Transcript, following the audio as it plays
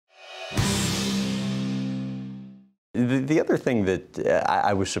The other thing that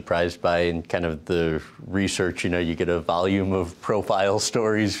I was surprised by in kind of the research, you get a volume of profile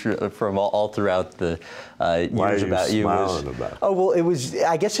stories from all throughout the years about you. Smiling about it? Oh, well,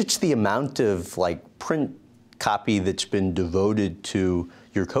 I guess it's the amount of print copy that's been devoted to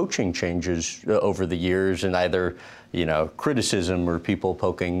your coaching changes over the years, and either, criticism or people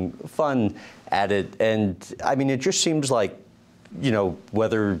poking fun at it. And I mean, it just seems like,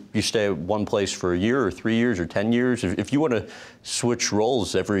 whether you stay at one place for a year or 3 years or 10 years, if you want to switch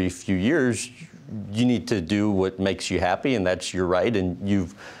roles every few years, you need to do what makes you happy, and that's your right, and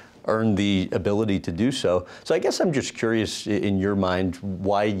you've earned the ability to do so. So I guess I'm just curious, in your mind,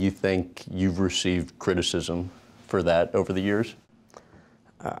 why you think you've received criticism for that over the years?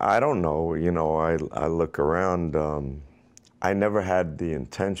 I don't know. I look around. I never had the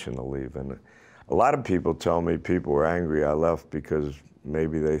intention of leaving. A lot of people tell me people were angry I left because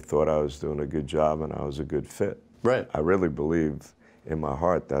maybe they thought I was doing a good job and I was a good fit. Right. I really believe in my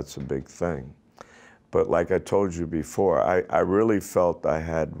heart that's a big thing. But like I told you before, I really felt I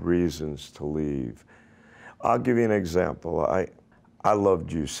had reasons to leave. I'll give you an example. I loved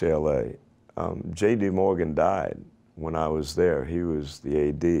UCLA. J.D. Morgan died when I was there. He was the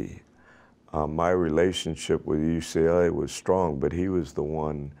AD. My relationship with UCLA was strong, but he was the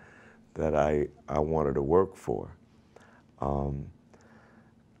one that I wanted to work for.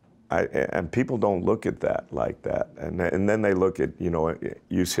 And people don't look at that like that. And then they look at,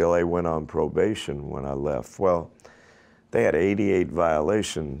 UCLA went on probation when I left. Well, they had 88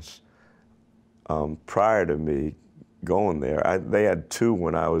 violations prior to me going there. They had 2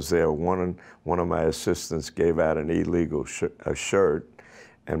 when I was there. One of my assistants gave out an illegal shirt,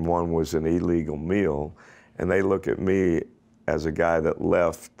 and one was an illegal meal. And they look at me as a guy that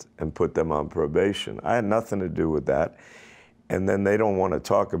left and put them on probation. I had nothing to do with that. And then they don't want to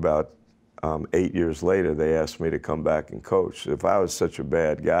talk about 8 years later, they asked me to come back and coach. If I was such a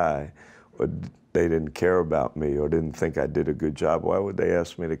bad guy, or they didn't care about me or didn't think I did a good job, why would they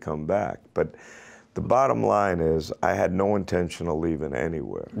ask me to come back? But the bottom line is I had no intention of leaving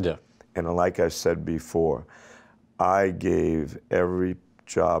anywhere. Yeah. And like I said before, I gave every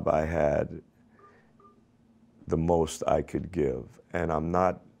job I had the most I could give. And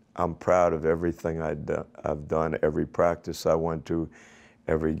I'm proud of everything I've done, every practice I went to,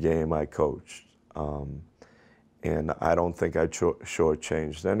 every game I coached. And I don't think I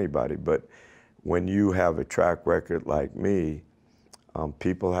shortchanged anybody. But when you have a track record like me,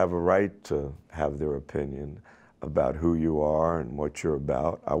 people have a right to have their opinion about who you are and what you're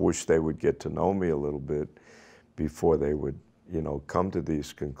about. I wish they would get to know me a little bit before they would, come to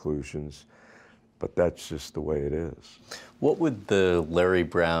these conclusions. But that's just the way it is. What would the Larry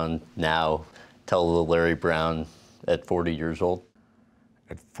Brown now tell the Larry Brown at 40 years old?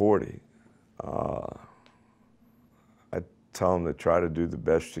 At 40, I tell him to try to do the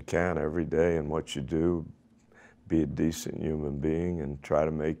best you can every day in what you do, be a decent human being, and try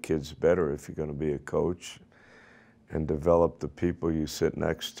to make kids better if you're going to be a coach, and develop the people you sit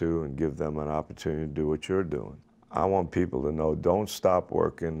next to and give them an opportunity to do what you're doing. I want people to know, don't stop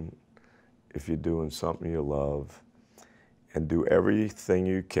working if you're doing something you love, and do everything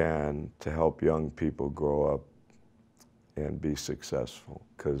you can to help young people grow up and be successful,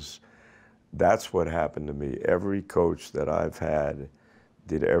 because that's what happened to me. Every coach that I've had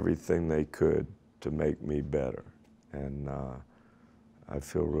did everything they could to make me better, and I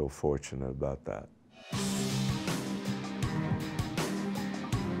feel real fortunate about that.